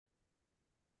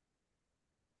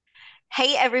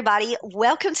Hey, everybody,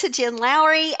 welcome to Jen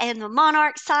Lowry and the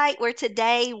Monarch site, where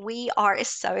today we are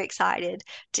so excited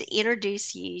to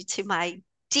introduce you to my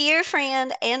dear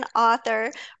friend and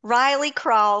author, Riley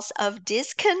Cross of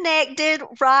Disconnected.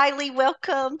 Riley,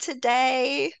 welcome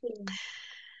today.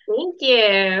 Thank you.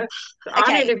 It's an honor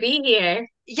Okay, to be here.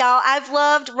 y'all, I've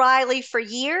loved Riley for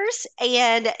years,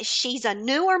 and she's a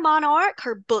newer monarch.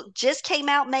 Her book just came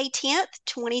out May 10th,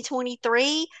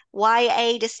 2023,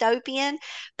 YA dystopian.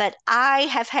 But I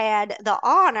have had the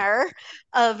honor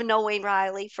of knowing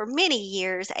Riley for many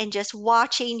years and just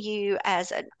watching you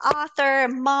as an author,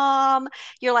 mom.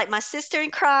 You're like my sister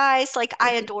in Christ. Like,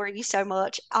 I adore you so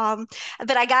much.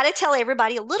 But I got to tell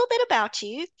everybody a little bit about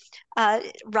you.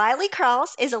 Riley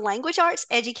Cross is a language arts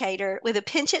educator with a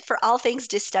penchant for all things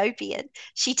dystopian.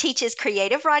 She teaches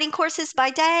creative writing courses by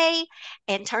day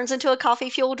and turns into a coffee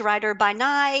fueled writer by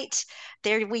night.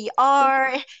 There we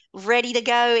are, ready to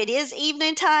go. It is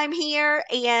evening time here,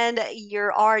 and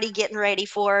you're already getting ready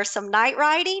for some night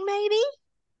writing, maybe?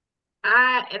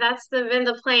 Been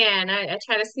the plan. I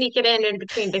try to sneak it in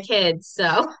between the kids.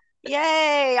 So,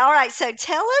 Yay. All right. So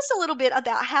tell us a little bit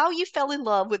about how you fell in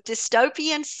love with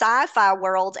dystopian sci-fi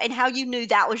worlds and how you knew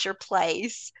that was your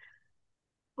place.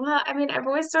 well, I mean, I've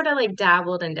always sort of like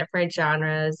dabbled in different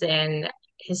genres, and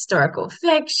historical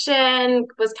fiction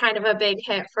was kind of a big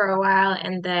hit for a while.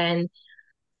 And then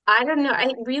I don't know,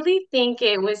 I really think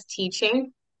it was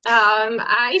teaching.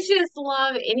 I just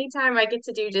love anytime I get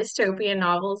to do dystopian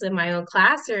novels in my own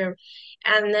classroom.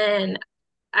 And then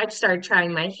I started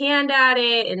trying my hand at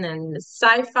it, and then the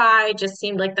sci-fi just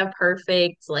seemed like the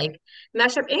perfect like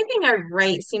mashup. Anything I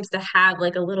write seems to have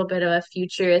like a little bit of a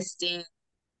futuristic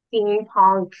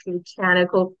steampunk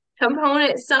mechanical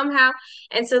component somehow.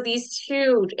 And so these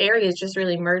two areas just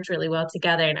really merge really well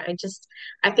together. And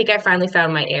I think I finally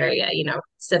found my area,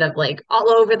 instead of like all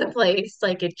over the place,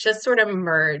 like it just sort of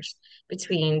merged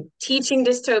between teaching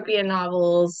dystopian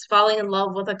novels, falling in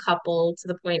love with a couple to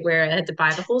the point where I had to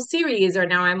buy the whole series, or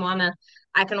now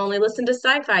I can only listen to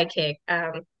sci-fi kick.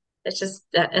 It's just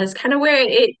that is kind of where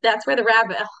that's where the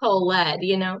rabbit hole led.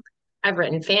 I've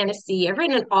written fantasy, I've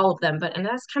written all of them, and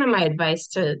that's kind of my advice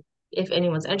to if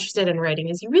anyone's interested in writing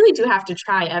is you really do have to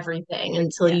try everything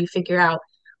until Yeah. you figure out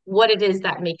what it is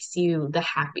that makes you the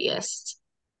happiest.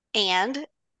 And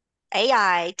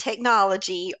AI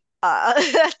technology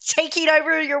taking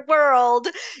over your world,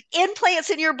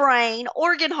 implants in your brain,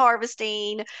 organ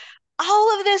harvesting,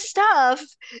 all of this stuff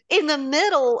in the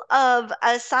middle of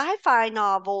a sci-fi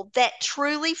novel that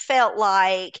truly felt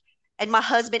like, and my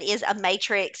husband is a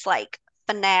Matrix like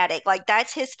fanatic. Like,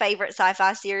 that's his favorite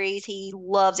sci-fi series. He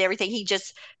loves everything. He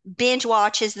just binge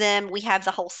watches them. We have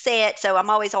the whole set, so I'm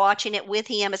always watching it with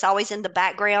him. It's always in the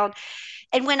background.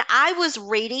 And when I was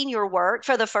reading your work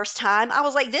for the first time, I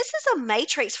was like, this is a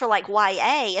matrix for like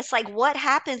YA. It's like what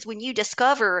happens when you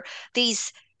discover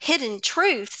these hidden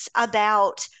truths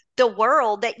about the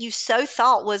world that you so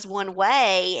thought was one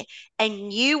way,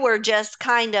 and you were just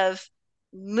kind of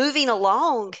moving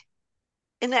along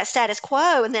in that status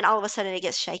quo, and then all of a sudden it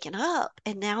gets shaken up,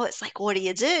 and now it's like, what do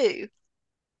you do?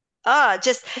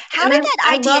 Just how And did I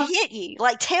that idea love hit you?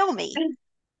 Like, tell me.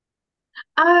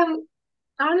 um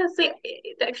honestly,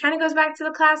 it kind of goes back to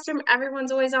the classroom.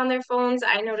 Everyone's always on their phones.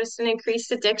 I noticed an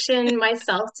increased addiction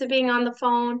myself to being on the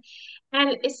phone.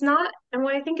 And it's not, and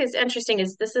what I think is interesting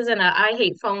is this isn't a I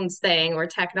hate phones thing or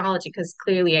technology, because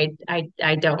clearly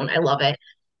I don't. I love it.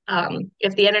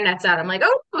 If the internet's out, I'm like,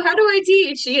 oh, how do I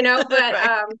teach? But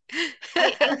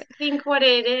Right. I think what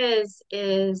it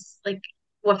is like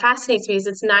what fascinates me is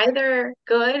it's neither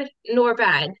good nor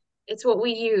bad. It's what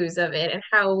we use of it and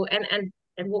how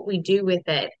and what we do with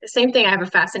it. The same thing, I have a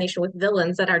fascination with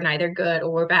villains that are neither good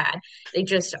or bad. They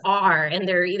just are, and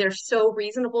they're either so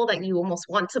reasonable that you almost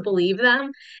want to believe them.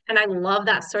 And I love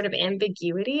that sort of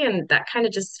ambiguity, and that kind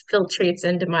of just filtrates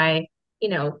into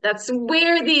that's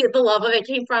where the love of it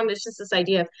came from. It's just this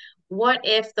idea of what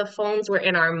if the phones were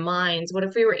in our minds? What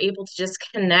if we were able to just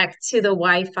connect to the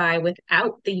Wi-Fi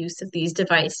without the use of these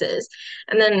devices?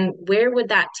 And then where would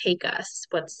that take us?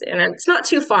 And it's not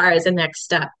too far as a next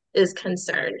step is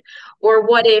concerned. Or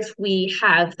what if we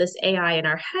have this AI in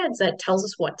our heads that tells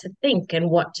us what to think and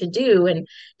what to do, and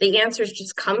the answers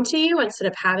just come to you instead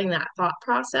of having that thought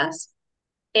process?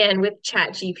 And with Chat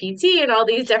GPT and all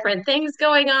these different things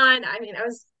going on, I mean, I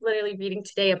was literally reading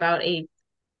today about a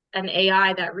an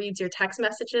AI that reads your text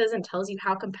messages and tells you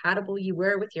how compatible you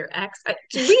were with your ex.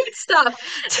 Weird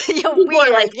stuff. You're People are weird.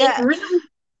 like, it's Yeah. really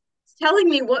telling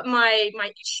me what my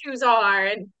issues are,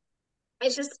 and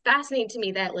it's just fascinating to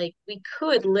me that like we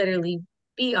could literally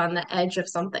be on the edge of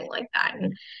something like that.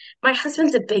 And my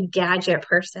husband's a big gadget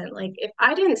person. Like if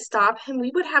I didn't stop him,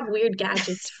 we would have weird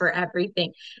gadgets for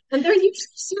everything. And they're usually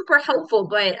super helpful,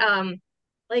 but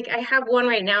like I have one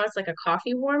right now, it's like a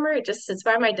coffee warmer. It just sits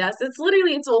by my desk. It's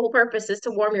literally its whole purpose is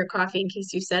to warm your coffee in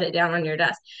case you set it down on your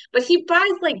desk. But he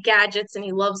buys like gadgets and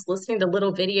he loves listening to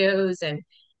little videos and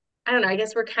I don't know, I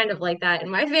guess we're kind of like that. In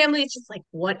my family, it's just like,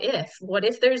 what if? What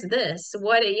if there's this?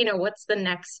 What, what's the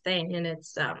next thing? And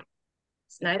it's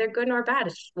neither good nor bad.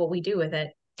 It's just what we do with it.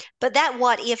 But that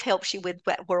what if helps you with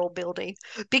that world building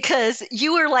because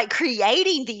you are like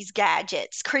creating these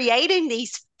gadgets, creating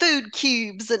these food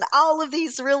cubes and all of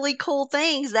these really cool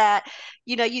things that,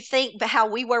 you think how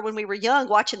we were when we were young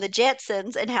watching the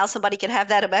Jetsons and how somebody can have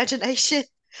that imagination.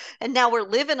 And now we're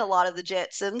living a lot of the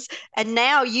Jetsons. And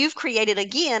now you've created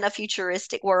again a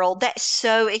futuristic world that's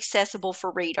so accessible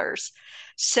for readers.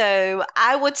 So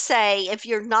I would say if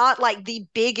you're not like the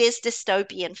biggest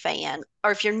dystopian fan,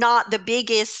 or if you're not the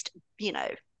biggest,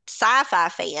 sci-fi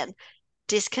fan,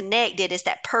 Disconnected is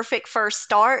that perfect first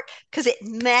start because it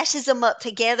meshes them up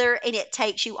together and it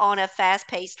takes you on a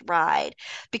fast-paced ride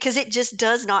because it just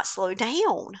does not slow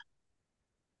down.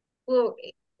 Well,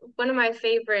 one of my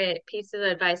favorite pieces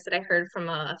of advice that I heard from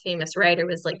a famous writer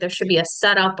was like there should be a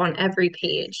setup on every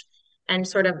page and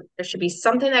sort of there should be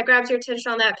something that grabs your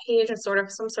attention on that page and sort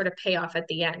of some sort of payoff at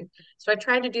the end. So I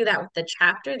tried to do that with the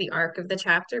chapter, the arc of the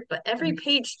chapter, but every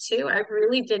page too, I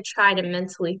really did try to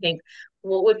mentally think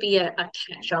what would be a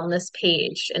catch on this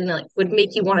page and like would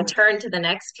make you want to turn to the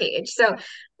next page. So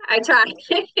I tried.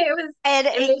 And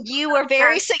It made you were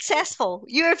very sense. successful.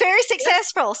 You were very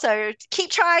successful. So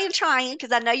keep trying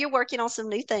because I know you're working on some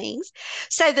new things.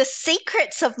 So the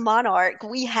secrets of Monarch,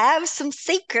 we have some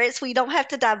secrets. We don't have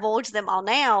to divulge them all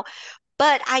now,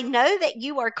 but I know that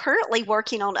you are currently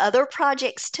working on other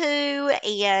projects too,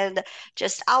 and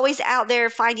just always out there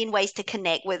finding ways to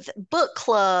connect with book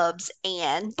clubs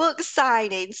and book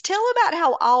signings. Tell about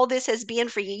how all this has been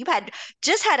for you. You had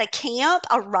just had a camp,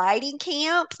 a writing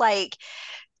camp. Like,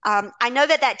 I know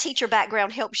that that teacher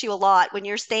background helps you a lot when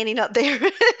you're standing up there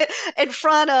in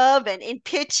front of and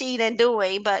pitching and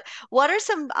doing. But what are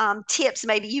some tips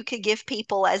maybe you could give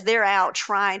people as they're out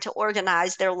trying to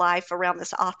organize their life around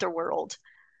this author world?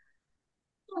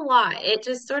 A lot. It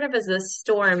just sort of is a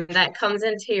storm that comes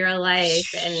into your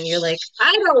life, and you're like,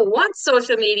 I don't want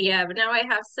social media, but now I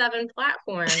have seven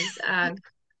platforms.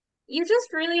 You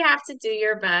just really have to do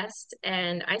your best.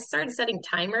 And I started setting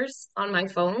timers on my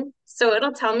phone. So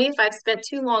it'll tell me if I've spent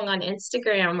too long on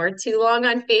Instagram or too long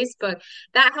on Facebook.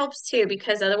 That helps too,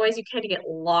 because otherwise you kind of get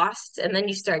lost and then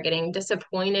you start getting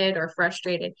disappointed or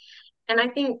frustrated. And I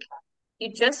think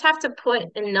you just have to put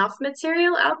enough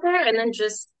material out there and then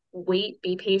just wait,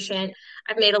 be patient.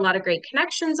 I've made a lot of great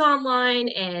connections online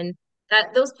and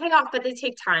that those pay off, but they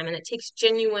take time and it takes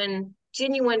genuine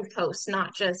posts,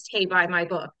 not just, hey, buy my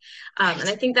book. And I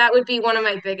Right. think that would be one of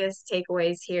my biggest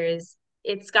takeaways here is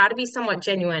it's got to be somewhat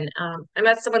genuine. I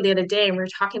met someone the other day and we were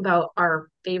talking about our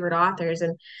favorite authors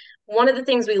and one of the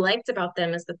things we liked about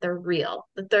them is that they're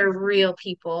Mhm. real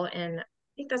people. And I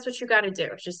think that's what you got to do.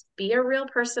 Just be a real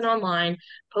person online,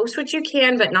 post what you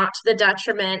can, but not to the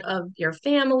detriment of your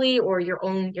family or your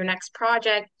next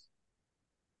project.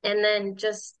 And then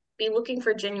just be looking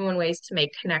for genuine ways to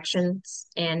make connections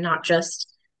and not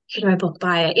just, here my book,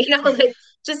 buy it, like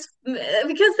just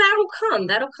because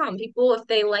that'll come. People, if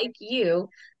they like you,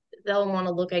 they'll want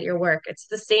to look at your work. It's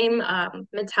the same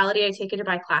mentality I take into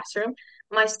my classroom.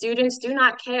 My students do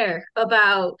not care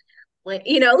about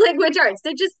language arts.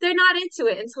 They're not into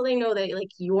it until they know that like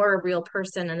you're a real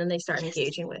person and then they start Yes.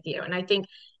 engaging with you. And I think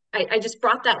I just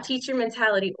brought that teacher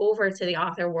mentality over to the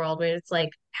author world where it's like,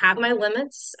 have my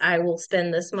limits. I will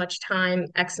spend this much time,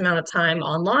 X amount of time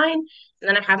online, and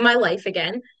then I have my life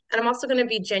again. And I'm also going to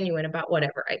be genuine about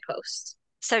whatever I post.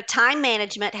 So time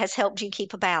management has helped you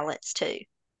keep a balance too.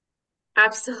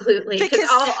 Absolutely, because Because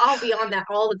I'll be on that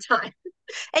all the time.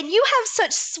 and you have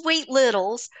such sweet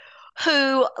littles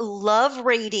who love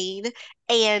reading,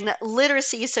 and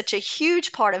literacy is such a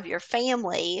huge part of your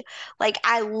family. Like,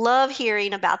 I love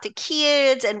hearing about the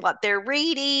kids and what they're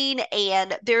reading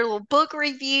and their little book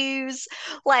reviews.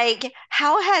 Like,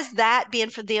 how has that been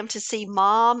for them to see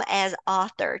mom as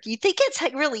author? Do you think it's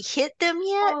like, really hit them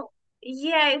yet? Oh,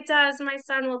 yeah, it does. My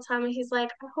son will tell me, he's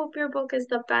like, I hope your book is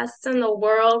the best in the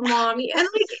world, mommy. And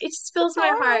like, it just fills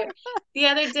my heart. The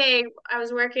other day, I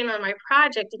was working on my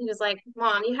project, and he was like,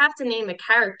 Mom, you have to name a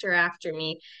character after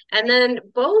me. And then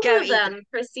both Go of even. them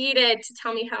proceeded to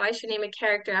tell me how I should name a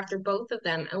character after both of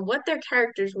them and what their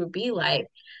characters would be like.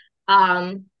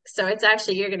 So it's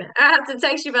actually I have to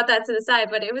text you about that to the side,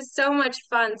 but it was so much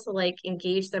fun to like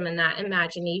engage them in that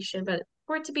imagination, but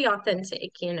for it to be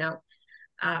authentic, you know.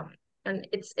 Um, and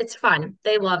it's fun.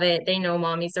 They love it. They know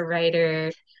mommy's a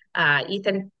writer.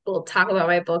 Ethan will talk about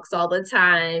my books all the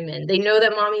time, and they know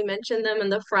that mommy mentioned them in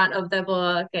the front of the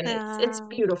book, and it's Oh,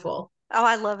 beautiful. oh,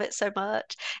 I love it so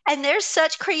much. And they're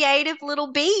such creative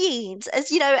little beings.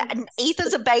 As you know, and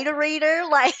Ethan's a beta reader.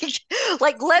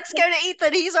 Like let's go to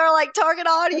Ethan. He's our like target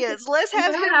audience. Let's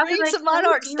have Yeah, him I'll be read like, some hey,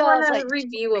 Monarch do you want stuff. to Like,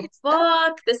 did you review a read stuff?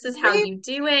 book? This is how Read. you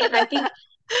do it. And I think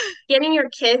getting your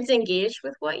kids engaged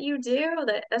with what you do,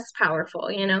 that's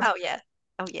powerful, you know? Oh yeah.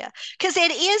 Oh yeah. Because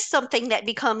it is something that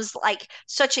becomes like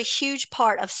such a huge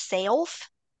part of self.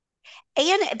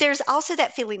 And there's also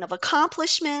that feeling of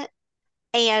accomplishment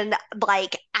and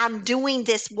like I'm doing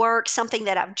this work, something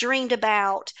that I've dreamed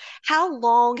about. How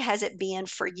long has it been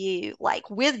for you? Like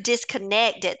with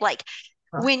Disconnected, like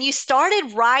when you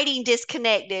started writing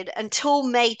Disconnected until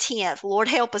May 10th, Lord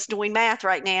help us doing math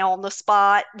right now on the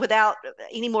spot without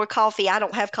any more coffee. I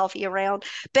don't have coffee around,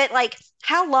 but like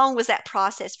how long was that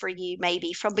process for you,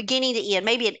 maybe from beginning to end?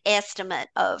 Maybe an estimate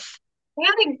of, I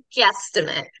have a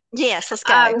guesstimate. yes, let's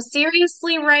go.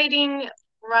 Seriously writing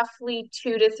roughly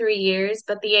 2 to 3 years,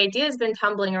 but the idea has been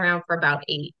tumbling around for about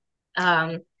eight.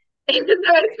 So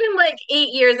it's been like 8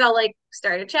 years. I'll like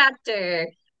start a chapter,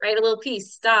 write a little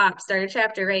piece, stop, start a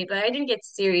chapter, right? But I didn't get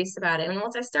serious about it. And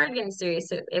once I started getting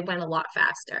serious, it went a lot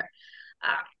faster.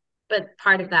 Um, but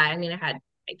part of that, I mean, I had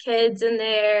my kids in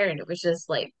there, and it was just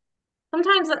like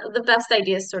sometimes the best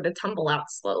ideas sort of tumble out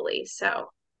slowly. So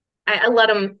I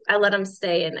let them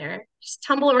stay in there, just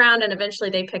tumble around, and eventually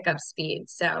they pick up speed.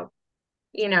 So,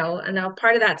 you know, and now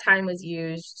part of that time was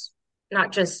used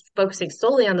not just focusing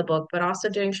solely on the book, but also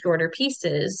doing shorter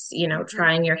pieces, you know, Mhm.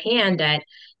 trying your hand at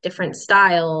different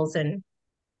styles and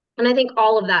I think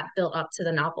all of that built up to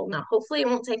the novel. Now, hopefully it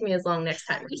won't take me as long next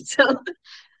time. So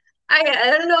I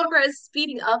don't know if we're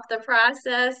speeding up the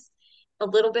process, a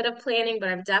little bit of planning, but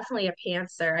I'm definitely a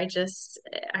pantser.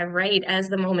 I write as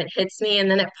the moment hits me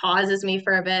and then it pauses me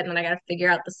for a bit and then I got to figure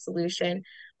out the solution.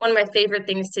 One of my favorite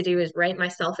things to do is write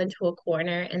myself into a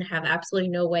corner and have absolutely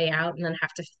no way out and then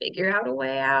have to figure out a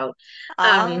way out.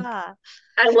 Um, Ah,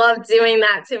 I love doing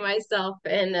that to myself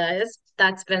and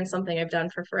that's been something I've done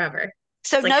for forever.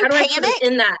 so It's like, no how do I put them panic?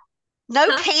 in that? No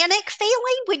Huh? panic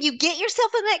feeling when you get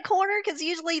yourself in that corner? Because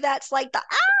usually that's like the,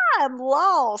 ah, I'm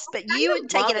lost, but you Kind would of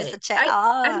take love it as it. the chat.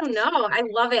 I Ah, don't know. I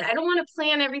love it. I don't want to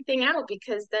plan everything out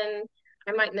because then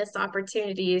I might miss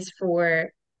opportunities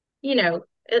for, you know,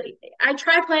 I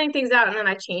try planning things out and then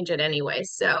I change it anyway.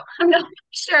 So I'm not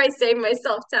sure I save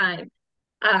myself time.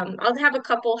 I'll have a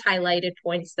couple highlighted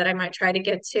points that I might try to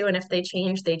get to, and if they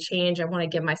change, they change. I want to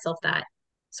give myself that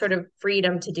sort of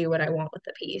freedom to do what I want with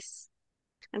the piece.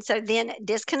 and so then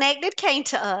Disconnected came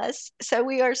to us. So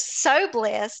we are so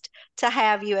blessed to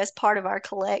have you as part of our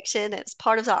collection, as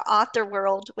part of our author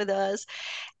world with us.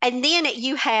 And then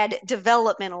you had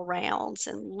developmental rounds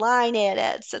and line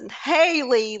edits and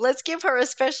Haley, let's give her a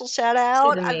special shout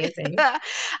She's out. I mean, amazing.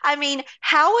 I mean,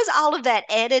 how was all of that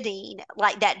editing,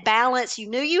 like that balance? You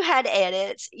knew you had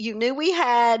edits, you knew we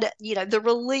had, the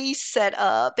release set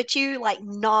up, but you like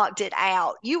knocked it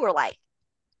out. You were like,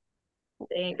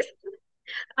 Thanks.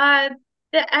 Uh,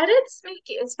 the edits make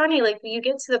it's funny, like you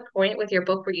get to the point with your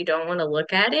book where you don't want to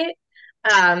look at it.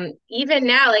 Even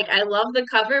now, like I love the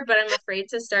cover, but I'm afraid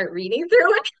to start reading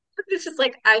through it. It's just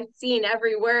like I've seen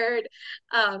every word.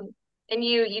 Um, and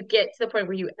you get to the point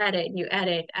where you edit and you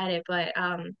edit, but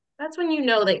that's when you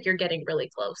know that you're getting really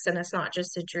close and it's not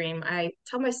just a dream. I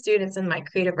tell my students in my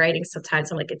creative writing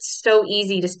sometimes I'm like, it's so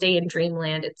easy to stay in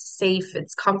dreamland. It's safe,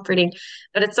 it's comforting,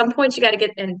 but at some point you got to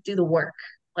get and do the work.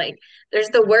 Like there's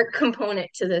the work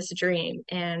component to this dream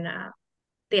and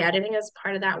the editing is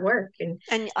part of that work and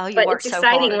and oh, you but worked it's so exciting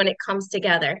hard. when it comes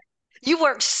together. You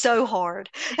worked so hard.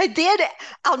 And then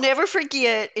I'll never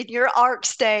forget in your arc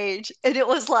stage, and it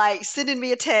was like sending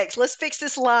me a text, let's fix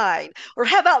this line. Or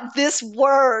how about this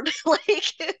word?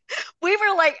 Like we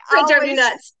were like It drove you always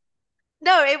nuts.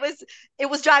 no, it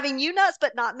was driving you nuts,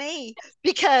 but not me,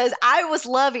 because I was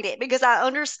loving it because I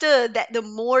understood that the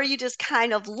more you just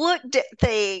kind of looked at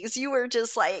things, you were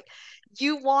just like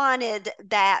you wanted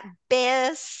that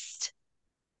best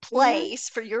Hmm. place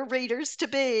for your readers to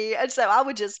be. And so I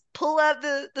would just pull up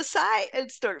the site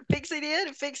and start fixing in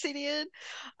and fixing in.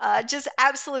 Just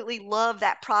absolutely love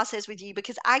that process with you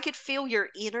because I could feel your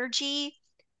energy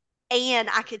and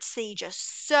I could see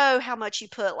just so how much you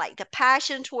put like the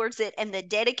passion towards it and the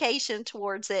dedication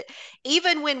towards it.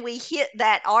 Even when we hit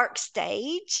that arc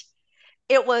stage,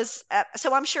 it was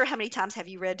so I'm sure how many times have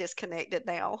you read Disconnected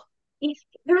now? it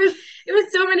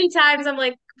was so many times. I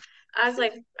was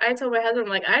like, I told my husband, I'm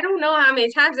like, I don't know how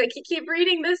many times I can keep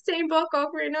reading this same book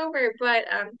over and over, but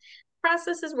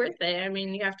process is worth it. I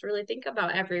mean, you have to really think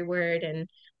about every word and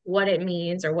what it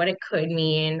means or what it could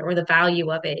mean or the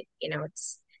value of it.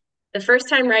 It's the first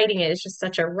time writing it is just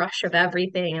such a rush of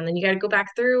everything, and then you got to go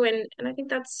back through, and I think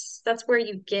that's where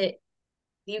you get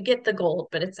the gold,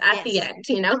 but it's at the Yes.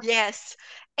 end. Yes.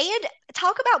 And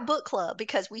talk about book club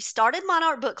because we started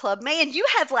Monarch Book Club. Man, you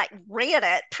have like ran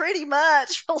it pretty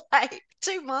much for like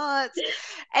 2 months.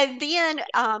 And then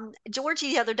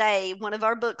Georgie the other day, one of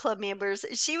our book club members,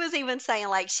 she was even saying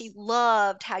like she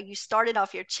loved how you started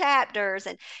off your chapters.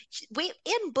 And we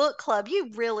in book club, you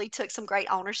really took some great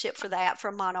ownership for that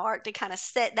from Monarch to kind of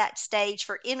set that stage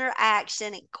for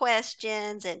interaction and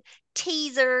questions and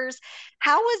teasers.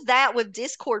 How was that with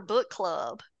Discord Book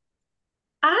Club?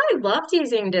 I loved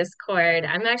using Discord.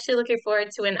 I'm actually looking forward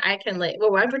to when I can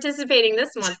well, I'm participating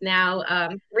this month now,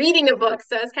 reading a book,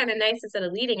 so it's kind of nice instead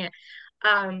of leading it.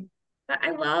 But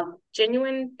I love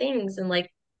genuine things and like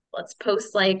let's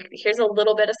post like here's a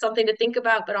little bit of something to think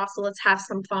about, but also let's have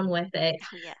some fun with it.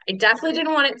 Oh, yeah. I definitely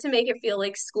didn't want it to make it feel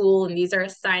like school and these are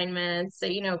assignments. So,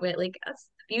 but like that's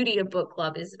the beauty of book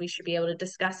club is we should be able to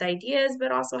discuss ideas,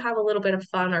 but also have a little bit of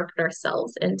fun or put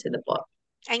ourselves into the book.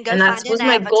 And go And that find an was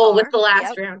my goal with avatar. the last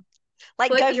Yep. round.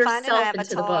 Like Put go find an yourself into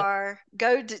the book. avatar,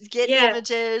 go get Yeah.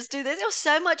 images, do this. It was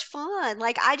so much fun.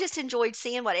 Like I just enjoyed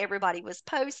seeing what everybody was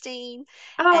posting.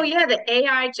 Oh, And yeah. The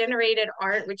AI generated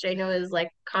art, which I know is like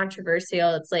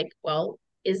controversial. It's like, well,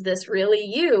 is this really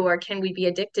you? Or can we be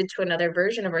addicted to another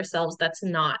version of ourselves that's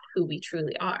not who we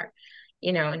truly are?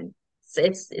 And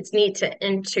it's neat to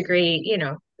integrate,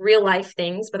 real life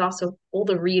things, but also pull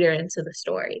the reader into the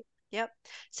story. yep.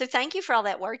 So thank you for all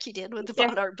that work you did with the Yeah.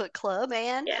 Monarch Book Club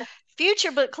and Yeah.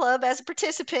 future book club as a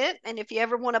participant. And if you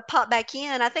ever want to pop back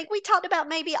in, I think we talked about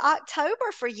maybe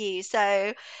October for you.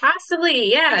 So, Possibly,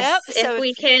 yes. yep. If So if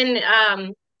we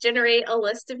can generate a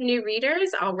list of new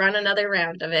readers, I'll run another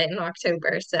round of it in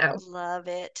October. So love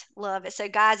it. Love it. So,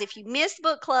 guys, if you missed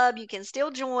book club, you can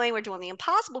still join. We're doing the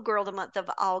Impossible Girl the month of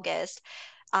August.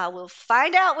 We'll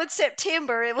find out with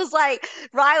September. It was like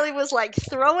Riley was like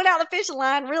throwing out the fishing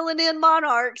line, reeling in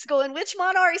monarchs, going, which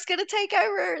monarch's going to take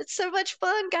over? It's so much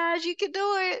fun, guys. You can do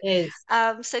it. is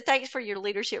So thanks for your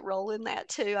leadership role in that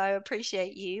too. I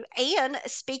appreciate you. And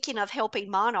speaking of helping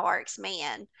monarchs,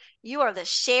 man, you are the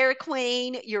share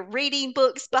queen. You're reading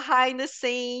books behind the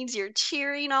scenes. You're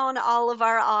cheering on all of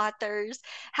our authors.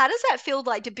 How does that feel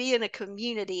like to be in a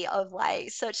community of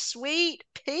like such sweet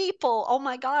people? Oh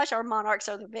my gosh, our monarchs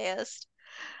are the best.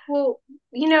 well,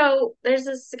 there's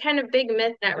this kind of big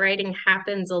myth that writing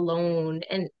happens alone.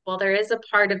 And while there is a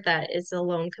part of that is a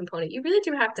lone component, you really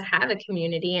do have to have a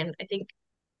community. And I think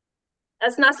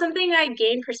that's not something I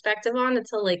gained perspective on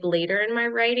until like later in my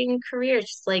writing career. It's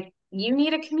just like you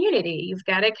need a community. You've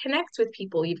got to connect with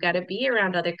people. You've got to be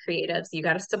around other creatives. You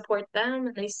got to support them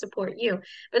and they support you.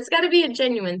 But it's got to be a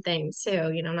genuine thing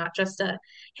too, not just a,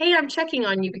 hey, I'm checking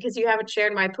on you because you haven't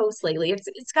shared my post lately.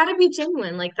 It's got to be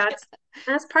genuine. Like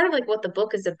that's part of like what the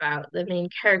book is about. The main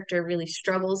character really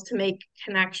struggles to make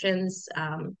connections.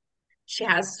 She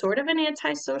has sort of an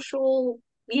antisocial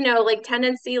like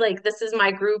tendency, like this is my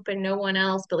group and no one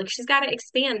else, but like she's got to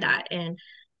expand that. And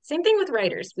same thing with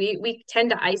writers. We tend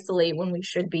to isolate when we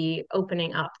should be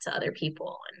opening up to other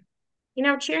people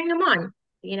and cheering them on.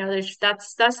 There's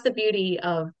that's the beauty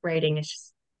of writing is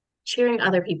just cheering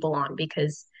other people on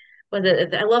because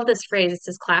I love this phrase. It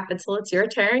says clap until it's your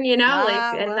turn, like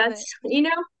I and love that's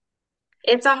it.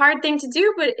 it's a hard thing to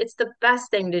do, but it's the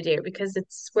best thing to do because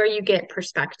it's where you get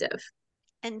perspective.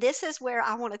 And this is where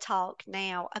I want to talk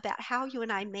now about how you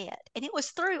and I met. And it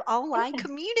was through online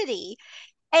community.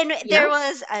 And Yeah. there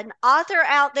was an author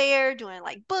out there doing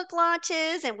like book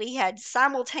launches, and we had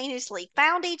simultaneously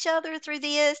found each other through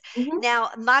this. Mhm.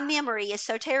 Now, my memory is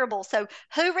so terrible. So,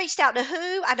 who reached out to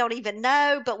who? I don't even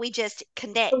know, but we just We're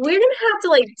connected. gonna have to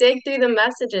like dig through the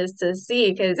messages to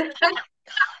see because Oh,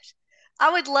 gosh.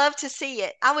 I would love to see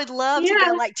it. I would love to go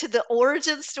yeah. like to the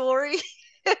origin story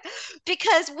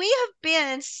because we have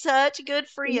been such good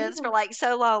friends for Yeah. like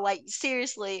so long. Like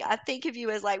seriously, I think of you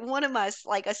as like one of my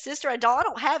like a sister. I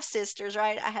don't have sisters,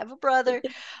 right? I have a brother,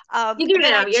 You do but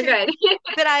now. You're good.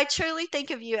 but I truly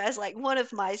think of you as like one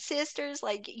of my sisters.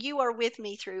 Like you are with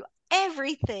me through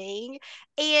everything.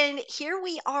 And here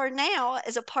we are now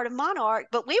as a part of Monarch,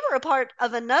 but we were a part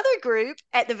of another group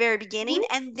at the very beginning, Mhm.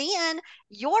 and then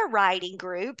your writing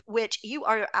group, which you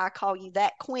are, I call you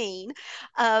that queen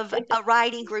of a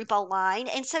writing group online.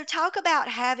 And so, talk about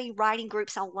having writing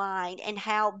groups online and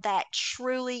how that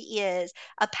truly is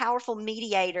a powerful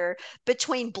mediator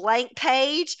between blank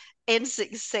page and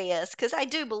success, because I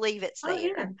do believe it's Oh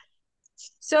yeah. there.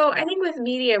 So I think with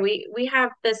media, we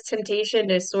have this temptation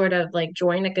to sort of like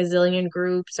join a gazillion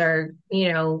groups or,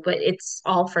 but it's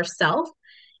all for self.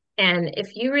 And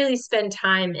if you really spend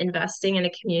time investing in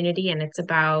a community and it's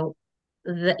about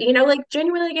like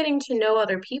genuinely getting to know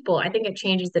other people, I think it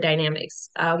changes the dynamics.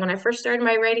 When I first started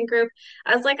my writing group,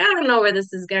 I was like, I don't know where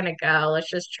this is gonna go. Let's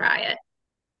just try it.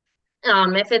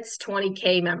 If it's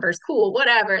 20K members, cool,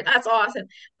 whatever, that's awesome.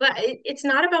 But it's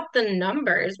not about the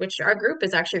numbers, which our group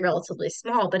is actually relatively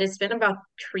small, but it's been about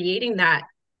creating that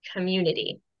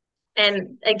community.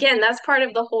 And again, that's part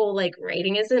of the whole like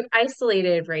writing isn't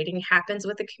isolated. Writing happens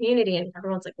with the community, and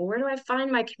everyone's like, well, where do I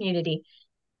find my community?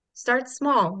 Start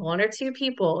small, one or two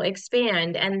people,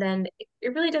 expand, and then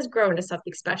it really does grow into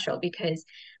something special because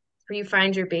where you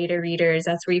find your beta readers.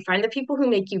 That's where you find the people who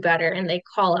make you better and they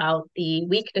call out the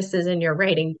weaknesses in your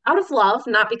writing out of love,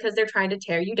 not because they're trying to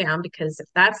tear you down, because if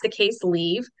that's the case,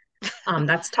 leave.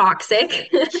 That's toxic.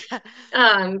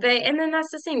 But and then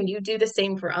that's the same. You do the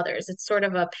same for others. It's sort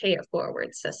of a pay it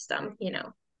forward system.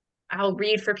 I'll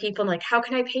read for people like, how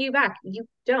can I pay you back? You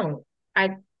don't.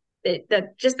 I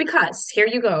that just because. Here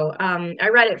you go. I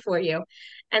read it for you.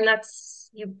 And that's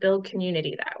you build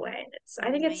community that way.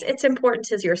 I think it's Man. it's important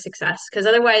to your success because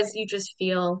otherwise you just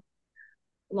feel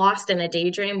lost in a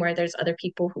daydream where there's other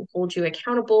people who hold you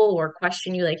accountable or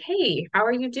question you like, hey, how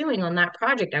are you doing on that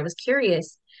project? I was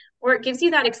curious. Or it gives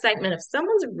you that excitement. If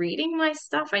someone's reading my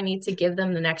stuff, I need to give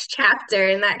them the next chapter.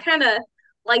 And that kind of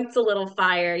lights a little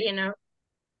fire.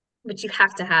 But you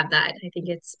have to have that. I think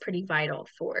it's pretty vital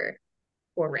for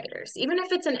writers. Even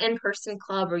if it's an in-person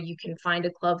club or you can find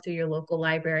a club through your local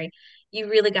library, you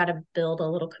really got to build a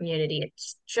little community.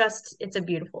 It's a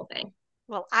beautiful thing.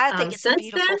 Well, I think it's a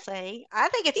Since then, beautiful thing. I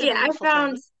think it's a yeah, beautiful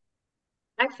thing.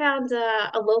 I found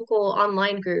a local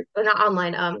online group, or not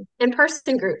online,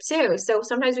 in-person group too. So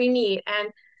sometimes we meet and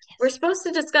we're Yes. supposed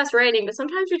to discuss writing, but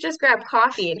sometimes we just grab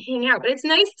coffee and hang out. But it's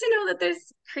nice to know that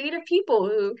there's creative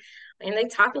people and they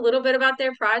talk a little bit about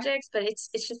their projects, but it's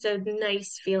just a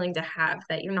nice feeling to have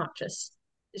that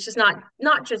it's just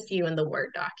not just you in the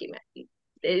Word document. It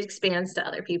expands to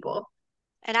other people.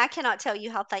 And I cannot tell you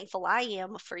how thankful I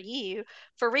am for you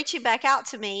for reaching back out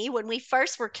to me when we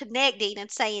first were connecting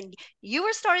and saying you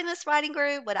were starting this writing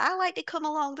group. Would I like to come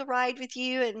along the ride with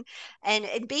you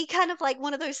and be kind of like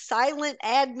one of those silent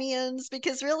admins?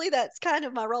 Because really that's kind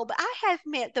of my role. But I have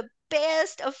met the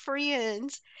best of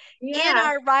friends in Yeah.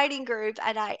 our writing group,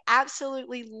 and I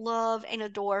absolutely love and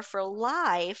adore for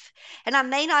life. And I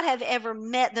may not have ever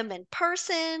met them in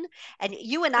person, and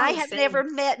you and I Oh, have never same.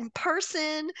 met in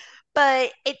person,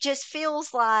 but it just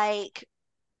feels like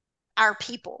our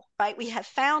people, right? We have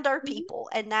found our Mhm. people,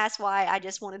 and that's why I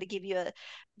just wanted to give you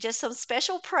just some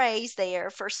special praise there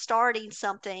for starting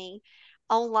something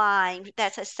online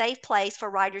that's a safe place for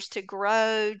writers to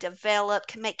grow, develop,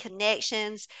 can make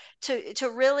connections,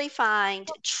 to really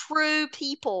find true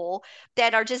people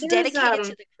that are just There's dedicated um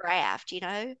to the craft, you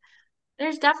know?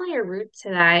 There's definitely a root to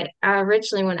that.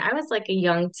 Originally, when I was like a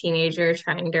young teenager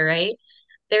trying to write,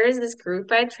 there is this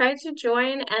group I tried to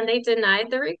join and they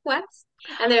denied the request.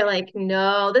 And they're like,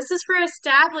 no, this is for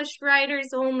established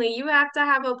writers only. You have to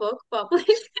have a book published.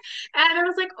 And I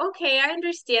was like, okay, I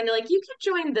understand. They're like, you can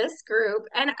join this group.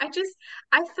 And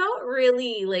I felt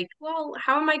really like, well,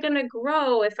 how am I going to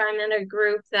grow if I'm in a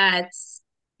group that's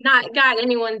not got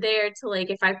anyone there to like,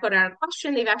 if I put out a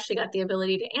question, they've actually got the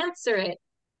ability to answer it.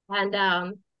 And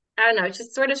I don't know, it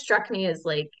just sort of struck me as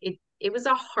like it was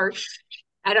a harsh,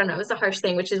 I don't know, it was a harsh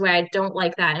thing, which is why I don't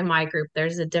like that in my group.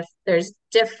 There's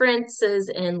differences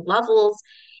in levels,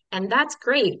 and that's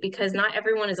great because not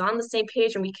everyone is on the same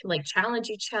page and we can like challenge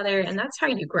each other, and that's how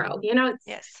you grow. It's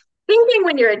Yes. thinking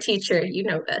when you're a teacher, you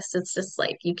know this. It's just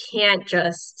like you can't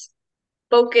just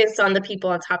focus on the people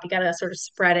on top. You gotta sort of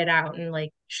spread it out and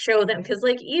like show them because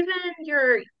like even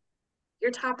your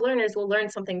top learners will learn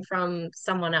something from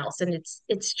someone else and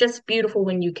it's just beautiful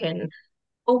when you can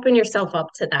open yourself up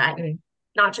to that and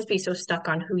not just be so stuck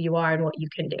on who you are and what you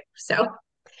can do. So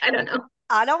I don't know.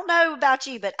 I don't know about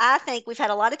you, but I think we've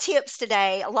had a lot of tips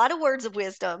today, a lot of words of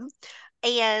wisdom.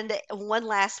 And one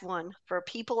last one for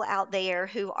people out there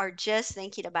who are just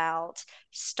thinking about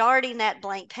starting that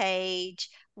blank page.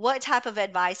 What type of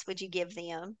advice would you give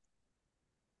them?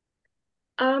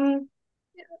 um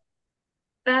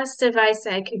best advice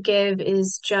I could give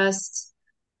is just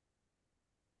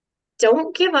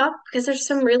don't give up because there's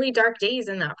some really dark days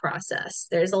in that process.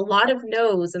 There's a lot of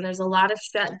no's and there's a lot of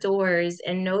shut doors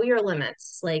and know your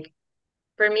limits. Like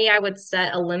for me, I would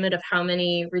set a limit of how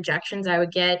many rejections I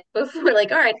would get before,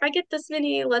 like, all right, if I get this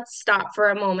many, let's stop for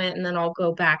a moment and then I'll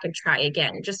go back and try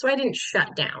again, just so I didn't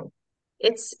shut down.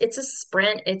 It's a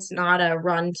sprint, it's not a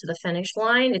run to the finish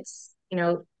line. It's,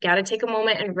 gotta take a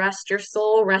moment and rest your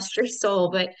soul,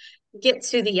 but get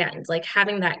to the end, like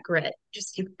having that grit.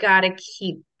 Just you gotta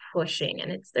keep pushing.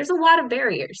 And there's a lot of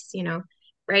barriers.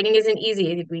 Writing isn't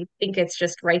easy. We think it's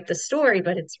just write the story,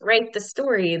 but it's write the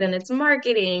story, then it's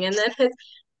marketing, and then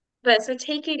but so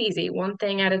take it easy, one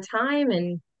thing at a time,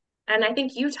 and I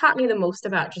think you taught me the most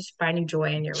about just finding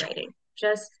joy in your writing.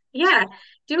 Just yeah,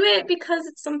 do it because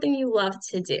it's something you love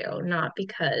to do, not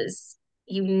because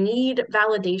you need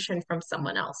validation from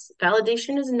someone else.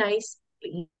 Validation is nice,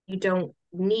 but you don't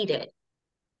need it.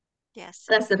 Yes.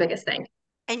 That's the biggest thing.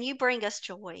 And you bring us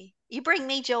joy. You bring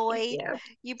me Thank joy. you.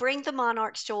 You bring the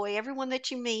Monarchs joy. Everyone that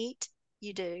you meet,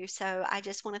 you do. So I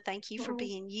just want to thank you for Oh,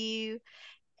 being you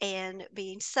and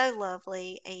being so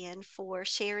lovely and for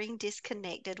sharing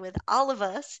Disconnected with all of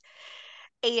us.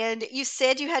 And you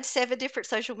said you had 7 different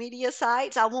social media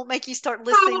sites. I won't make you start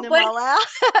listing them probably. all out.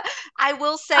 I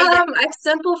will say that, I've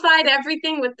simplified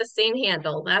everything with the same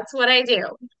handle. That's what I do.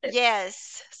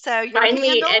 yes. So your Find me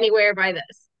handle anywhere by this.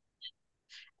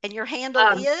 and your handle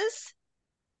Um, is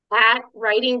at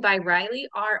Writing by Riley,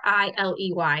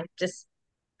 Riley. Just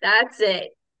that's it.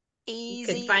 You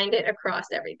can easy. find it across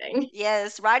everything.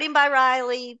 Yes, Writing by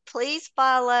Riley. Please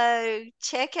follow.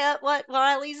 Check out what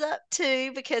Riley's up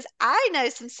to because I know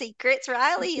some secrets.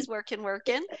 Riley is working.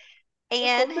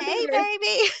 And hey,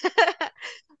 baby.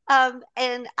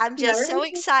 And I'm just Never so know.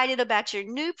 excited about your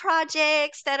new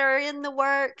projects that are in the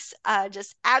works.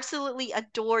 Just absolutely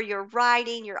adore your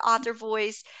writing, your author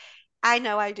voice. I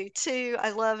know I do too. I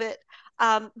love it.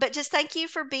 But just thank you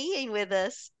for being with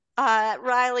us.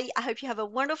 Riley, I hope you have a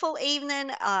wonderful evening.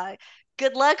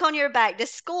 Good luck on your back to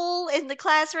school in the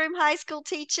classroom, high school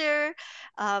teacher.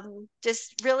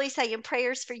 Just really saying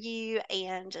prayers for you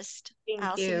and just Thank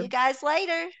I'll see you you. guys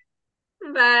later.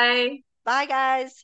 Bye. Bye, guys.